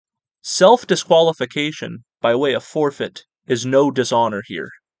Self-disqualification by way of forfeit is no dishonor here.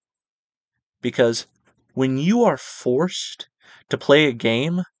 Because when you are forced to play a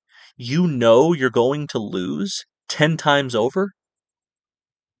game you know you're going to lose 10 times over,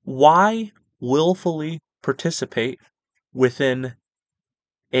 why willfully participate within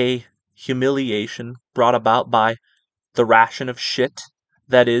a humiliation brought about by the ration of shit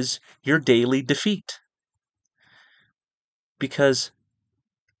that is your daily defeat? Because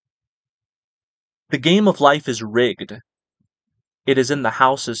the game of life is rigged. It is in the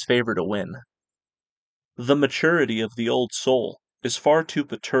house's favor to win. The maturity of the old soul is far too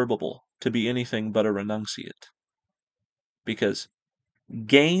perturbable to be anything but a renunciate. Because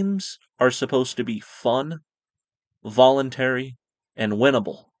games are supposed to be fun, voluntary, and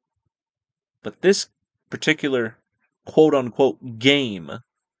winnable. But this particular quote-unquote game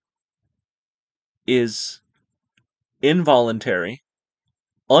is involuntary,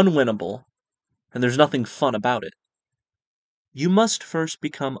 unwinnable, and there's nothing fun about it. You must first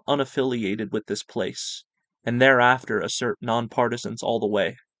become unaffiliated with this place, and thereafter assert nonpartisans all the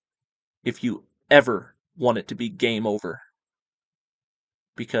way, if you ever want it to be game over.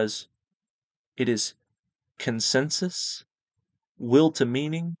 Because it is consensus, will to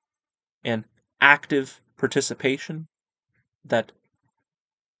meaning, and active participation that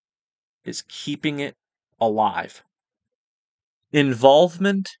is keeping it alive.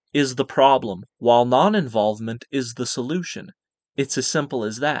 Involvement is the problem, while non-involvement is the solution. It's as simple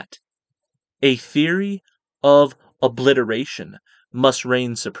as that. A theory of obliteration must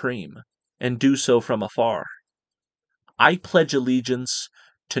reign supreme, and do so from afar. I pledge allegiance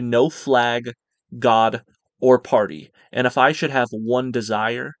to no flag, god, or party, and if I should have one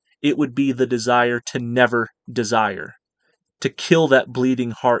desire, it would be the desire to never desire. To kill that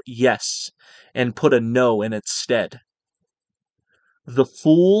bleeding heart, yes, and put a no in its stead. The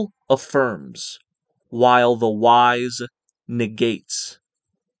fool affirms, while the wise negates.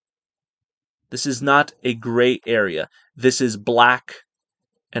 This is not a gray area. This is black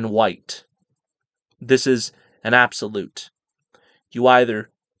and white. This is an absolute. You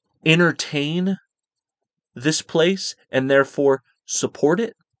either entertain this place and therefore support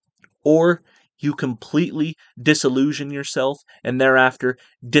it, or you completely disillusion yourself and thereafter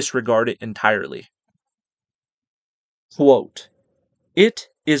disregard it entirely. Quote, "It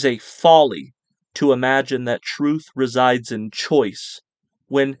is a folly to imagine that truth resides in choice,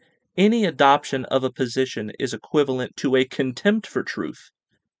 when any adoption of a position is equivalent to a contempt for truth.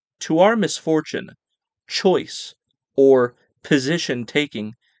 To our misfortune, choice, or position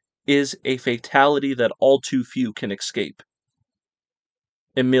taking, is a fatality that all too few can escape."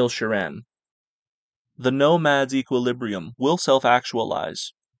 Emile Cioran. The nomad's equilibrium will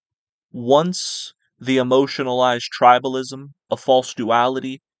self-actualize. Once the emotionalized tribalism of false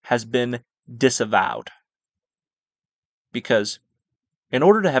duality has been disavowed. Because in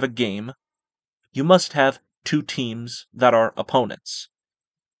order to have a game, you must have two teams that are opponents.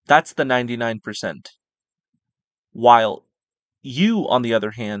 That's the 99%. While you, on the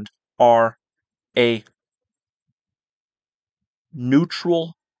other hand, are a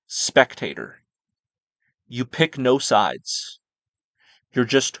neutral spectator. You pick no sides. You're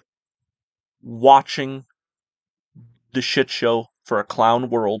just watching the shit show for a clown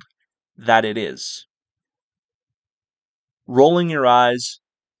world that it is. Rolling your eyes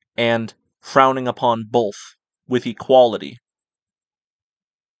and frowning upon both with equality.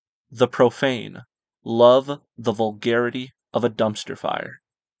 The profane love the vulgarity of a dumpster fire.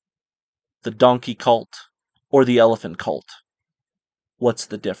 The donkey cult or the elephant cult. What's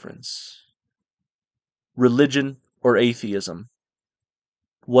the difference? Religion or atheism.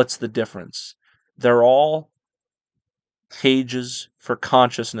 What's the difference? They're all cages for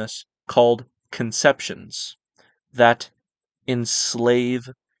consciousness called conceptions that enslave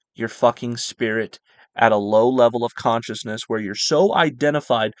your fucking spirit at a low level of consciousness where you're so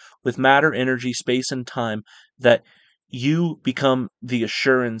identified with matter, energy, space, and time that you become the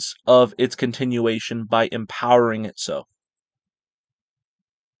assurance of its continuation by empowering it so.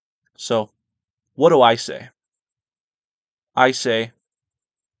 So, what do I say? I say,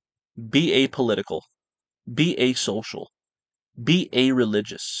 be apolitical, be asocial, be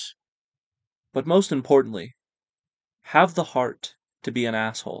a-religious. But most importantly, have the heart to be an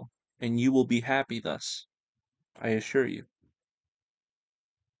asshole, and you will be happy thus, I assure you.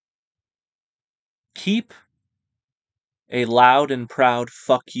 Keep a loud and proud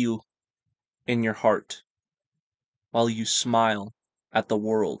fuck you in your heart while you smile at the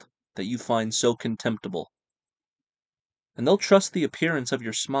world that you find so contemptible. And they'll trust the appearance of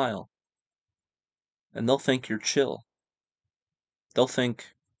your smile, and they'll think you're chill. They'll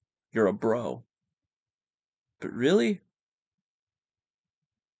think you're a bro. But really,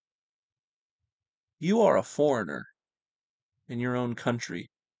 you are a foreigner in your own country,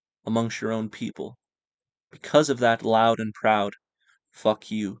 amongst your own people. Because of that loud and proud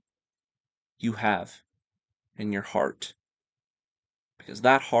fuck you have in your heart. Because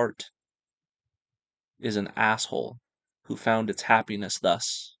that heart is an asshole who found its happiness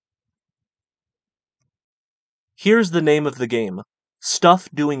thus. Here's the name of the game. Stuff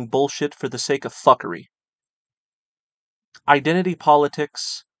doing bullshit for the sake of fuckery. Identity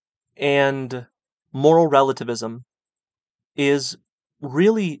politics and moral relativism is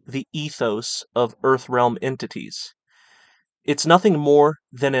really the ethos of Earthrealm entities. It's nothing more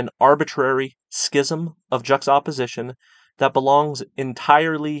than an arbitrary schism of juxtaposition that belongs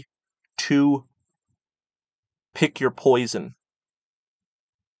entirely to pick your poison.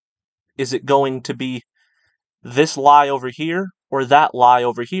 Is it going to be this lie over here or that lie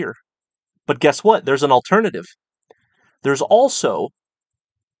over here? But guess what? There's an alternative. There's also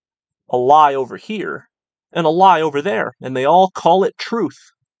a lie over here and a lie over there, and they all call it truth.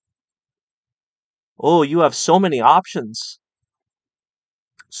 Oh, you have so many options.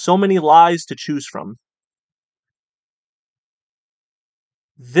 So many lies to choose from.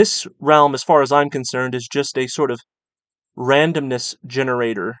 This realm, as far as I'm concerned, is just a sort of randomness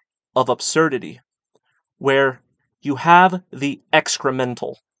generator of absurdity, where you have the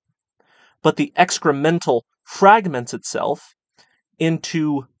excremental, but the excremental fragments itself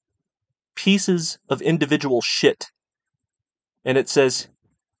into pieces of individual shit. And it says,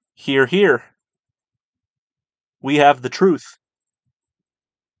 here, here, we have the truth.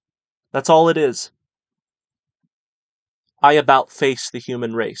 That's all it is. I about face the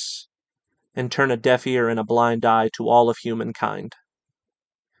human race, and turn a deaf ear and a blind eye to all of humankind.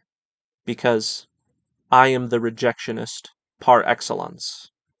 Because I am the rejectionist par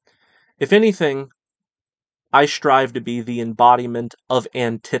excellence. If anything, I strive to be the embodiment of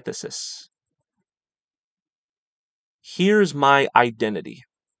antithesis. Here's my identity.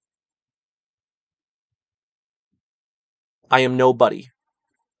 I am nobody,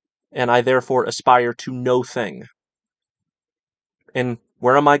 and I therefore aspire to no thing. And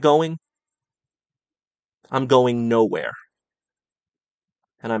where am I going? I'm going nowhere.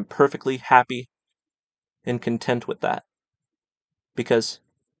 And I'm perfectly happy and content with that. Because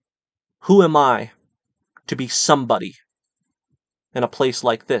who am I to be somebody in a place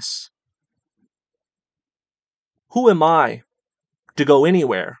like this? Who am I to go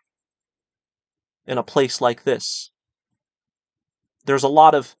anywhere in a place like this? There's a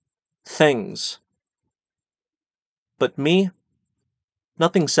lot of things. But me,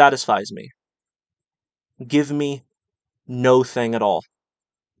 nothing satisfies me. Give me no thing at all.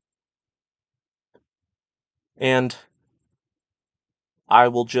 And I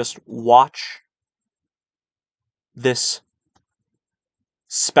will just watch this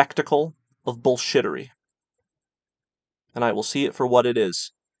spectacle of bullshittery. And I will see it for what it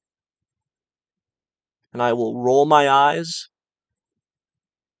is. And I will roll my eyes,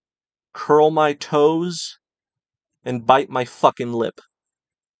 curl my toes, and bite my fucking lip.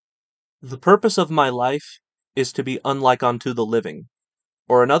 The purpose of my life is to be unlike unto the living.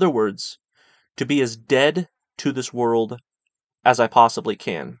 Or in other words, to be as dead to this world as I possibly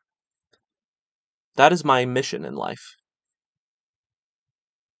can. That is my mission in life.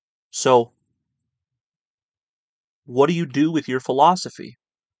 So, what do you do with your philosophy?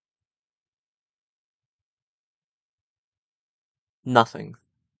 Nothing.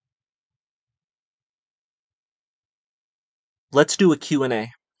 Let's do a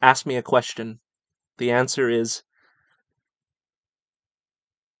Q&A. Ask me a question. The answer is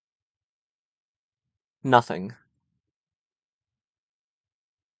nothing.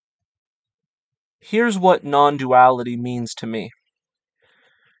 Here's what non-duality means to me.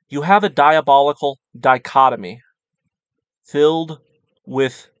 You have a diabolical dichotomy filled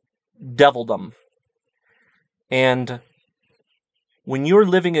with devildom. And when you're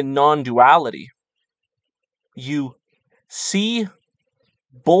living in non-duality, you see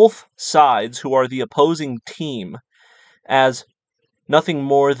both sides, who are the opposing team, as nothing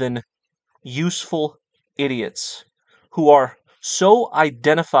more than useful idiots who are so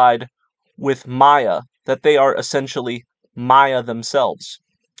identified with Maya that they are essentially Maya themselves.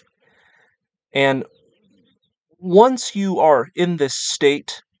 And once you are in this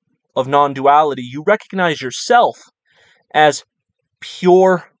state of non-duality, you recognize yourself as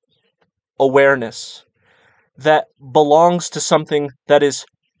pure awareness that belongs to something that is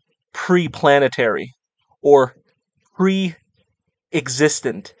pre-planetary or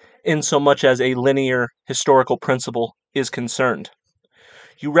pre-existent in so much as a linear historical principle is concerned.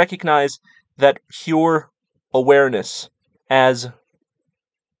 You recognize that pure awareness as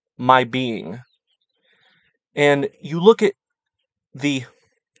my being. And you look at the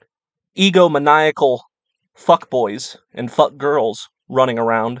egomaniacal fuckboys and fuckgirls running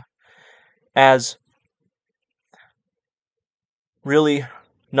around as really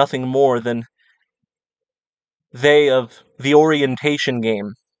nothing more than they of the orientation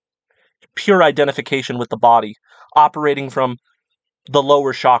game, pure identification with the body, operating from the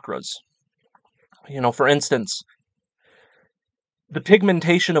lower chakras. For instance, the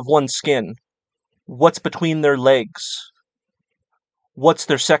pigmentation of one's skin, what's between their legs, what's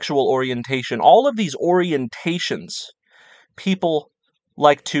their sexual orientation. All of these orientations, people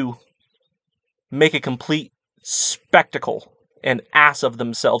like to make a complete spectacle and ass of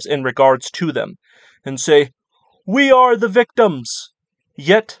themselves in regards to them and say, we are the victims,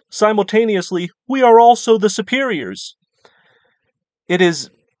 yet simultaneously we are also the superiors. It is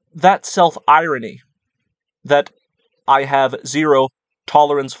that self-irony that I have zero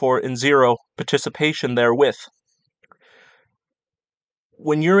tolerance for and zero participation therewith.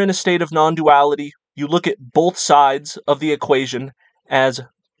 When you're in a state of non-duality, you look at both sides of the equation as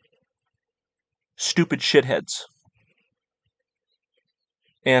stupid shitheads.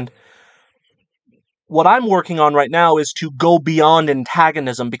 And what I'm working on right now is to go beyond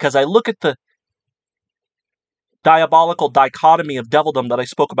antagonism, because I look at the diabolical dichotomy of devildom that I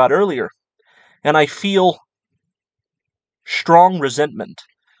spoke about earlier, and I feel strong resentment.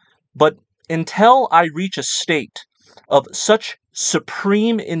 But until I reach a state of such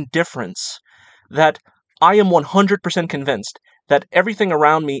supreme indifference that I am 100% convinced that everything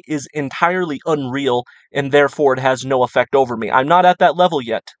around me is entirely unreal and therefore it has no effect over me. I'm not at that level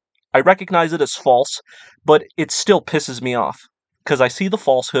yet. I recognize it as false, but it still pisses me off because I see the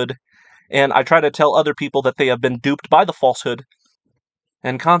falsehood and I try to tell other people that they have been duped by the falsehood,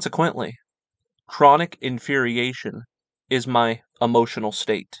 and consequently, chronic infuriation is my emotional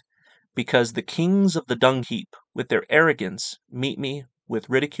state, because the kings of the dung heap, with their arrogance, meet me with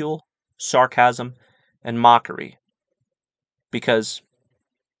ridicule, sarcasm, and mockery. Because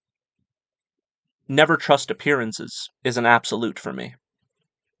never trust appearances is an absolute for me.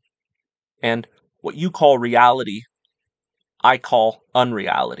 And what you call reality, I call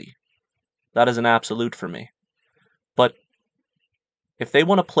unreality. That is an absolute for me. But if they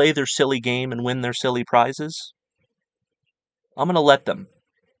want to play their silly game and win their silly prizes, I'm going to let them.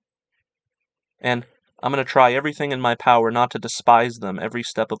 And I'm going to try everything in my power not to despise them every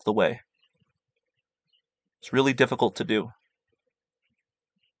step of the way. It's really difficult to do.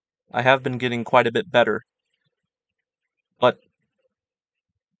 I have been getting quite a bit better. But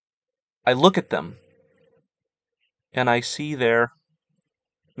I look at them and I see their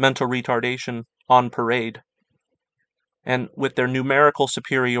mental retardation on parade. And with their numerical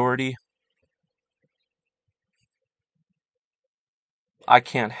superiority, I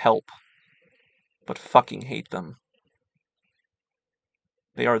can't help but fucking hate them.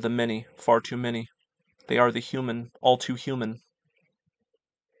 They are the many, far too many. They are the human, all too human.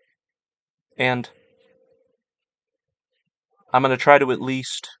 And I'm going to try to at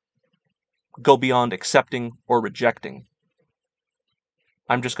least go beyond accepting or rejecting.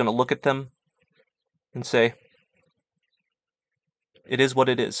 I'm just going to look at them and say, it is what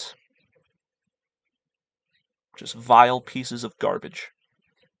it is. Just vile pieces of garbage.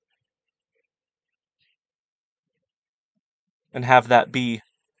 And have that be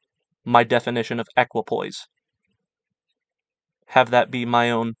my definition of equipoise. Have that be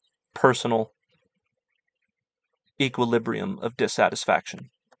my own personal equilibrium of dissatisfaction.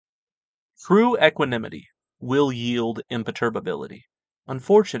 True equanimity will yield imperturbability.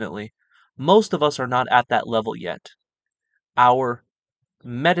 Unfortunately, most of us are not at that level yet. Our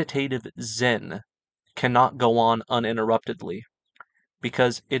meditative zen cannot go on uninterruptedly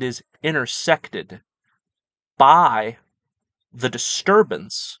because it is intersected by the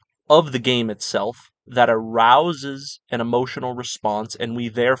disturbance of the game itself that arouses an emotional response, and we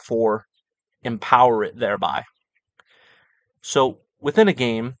therefore empower it thereby. So within a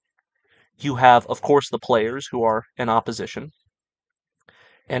game, you have, of course, the players who are in opposition,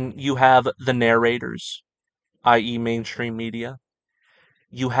 and you have the narrators, i.e. mainstream media.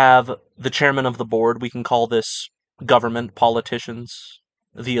 You have the chairman of the board, we can call this government, politicians,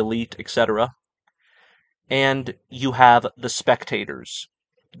 the elite, etc. And you have the spectators,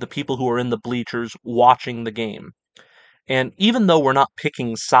 the people who are in the bleachers watching the game. And even though we're not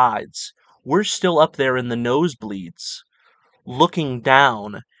picking sides, we're still up there in the nosebleeds, looking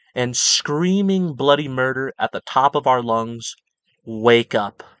down and screaming bloody murder at the top of our lungs, wake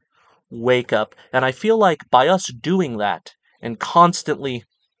up, wake up. And I feel like by us doing that, and constantly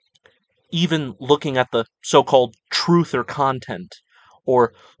even looking at the so-called truth or content,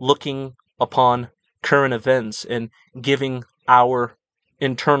 or looking upon current events and giving our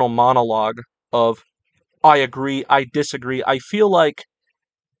internal monologue of, I agree, I disagree, I feel like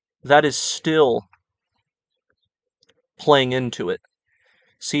that is still playing into it.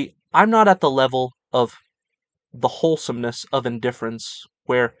 See, I'm not at the level of the wholesomeness of indifference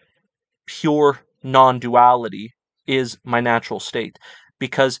where pure non-duality is my natural state,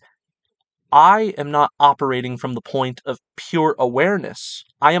 because I am not operating from the point of pure awareness.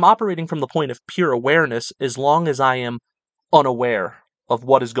 I am operating from the point of pure awareness as long as I am unaware of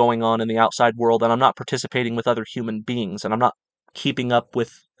what is going on in the outside world, and I'm not participating with other human beings, and I'm not keeping up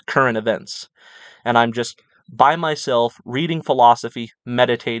with current events. And I'm just by myself reading philosophy,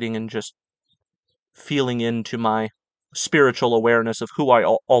 meditating, and just feeling into my spiritual awareness of who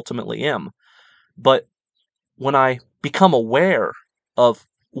I ultimately am. But when I become aware of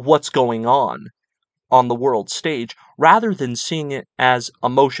what's going on the world stage, rather than seeing it as a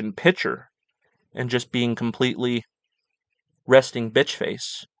motion picture and just being completely resting bitch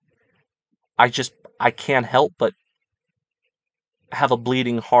face, I can't help but have a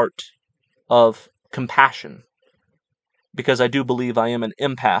bleeding heart of compassion, because I do believe I am an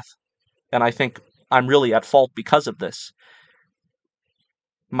empath, and I think I'm really at fault because of this.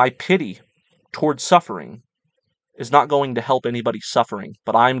 My pity towards suffering is not going to help anybody suffering,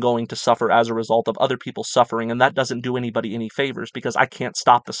 but I'm going to suffer as a result of other people's suffering, and that doesn't do anybody any favors because I can't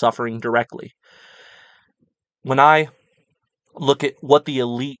stop the suffering directly. When I look at what the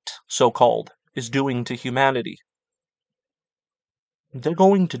elite, so-called, is doing to humanity, they're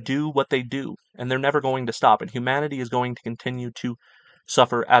going to do what they do, and they're never going to stop, and humanity is going to continue to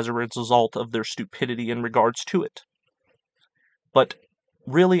suffer as a result of their stupidity in regards to it. But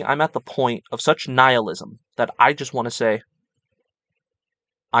really, I'm at the point of such nihilism that I just want to say,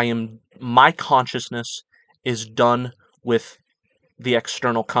 my consciousness is done with the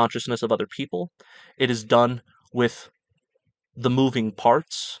external consciousness of other people. It is done with the moving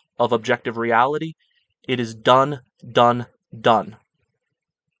parts of objective reality. It is done, done, done.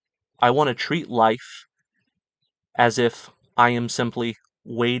 I want to treat life as if I am simply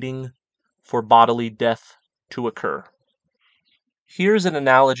waiting for bodily death to occur. Here's an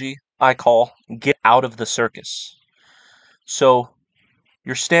analogy I call get out of the circus. So,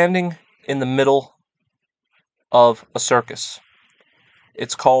 you're standing in the middle of a circus.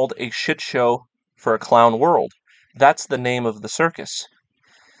 It's called a shit show for a clown world. That's the name of the circus.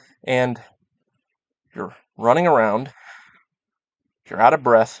 And you're running around, you're out of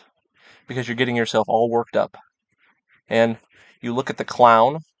breath because you're getting yourself all worked up. And you look at the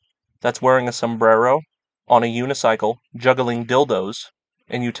clown that's wearing a sombrero on a unicycle juggling dildos,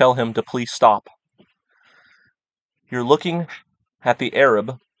 and you tell him to please stop. You're looking at the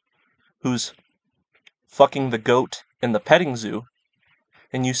Arab who's fucking the goat in the petting zoo,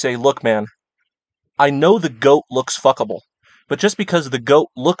 and you say, look, man, I know the goat looks fuckable, but just because the goat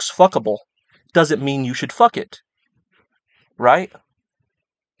looks fuckable doesn't mean you should fuck it. Right?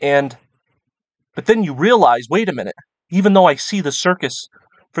 But then you realize, wait a minute, even though I see the circus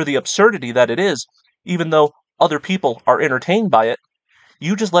for the absurdity that it is, even though other people are entertained by it,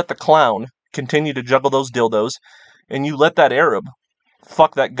 you just let the clown continue to juggle those dildos, and you let that Arab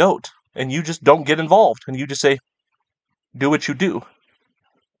fuck that goat, and you just don't get involved, and you just say, do what you do.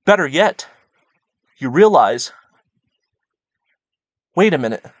 Better yet, you realize, wait a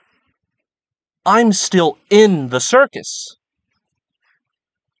minute, I'm still in the circus.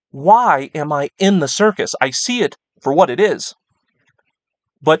 Why am I in the circus? I see it for what it is.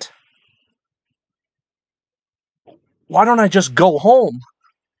 But why don't I just go home?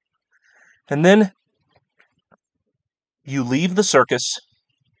 And then you leave the circus,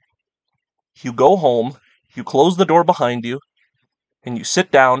 you go home, you close the door behind you, and you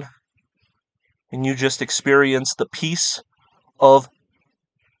sit down, and you just experience the peace of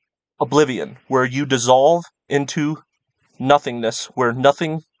oblivion, where you dissolve into nothingness, where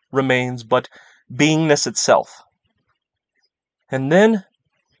nothing remains but beingness itself. And then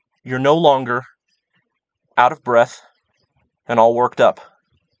you're no longer out of breath and all worked up.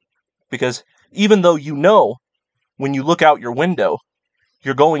 Because even though you know when you look out your window,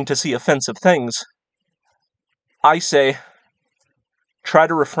 you're going to see offensive things, I say, try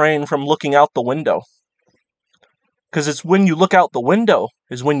to refrain from looking out the window. Because it's when you look out the window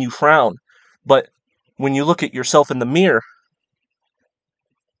is when you frown. But when you look at yourself in the mirror,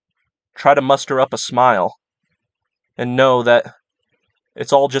 try to muster up a smile and know that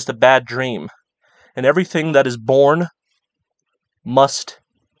it's all just a bad dream. And everything that is born must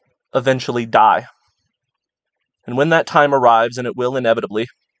eventually die. And when that time arrives, and it will inevitably,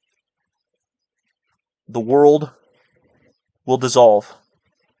 the world will dissolve.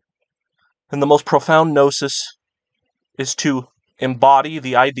 And the most profound gnosis is to embody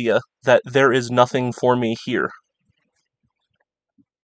the idea that there is nothing for me here.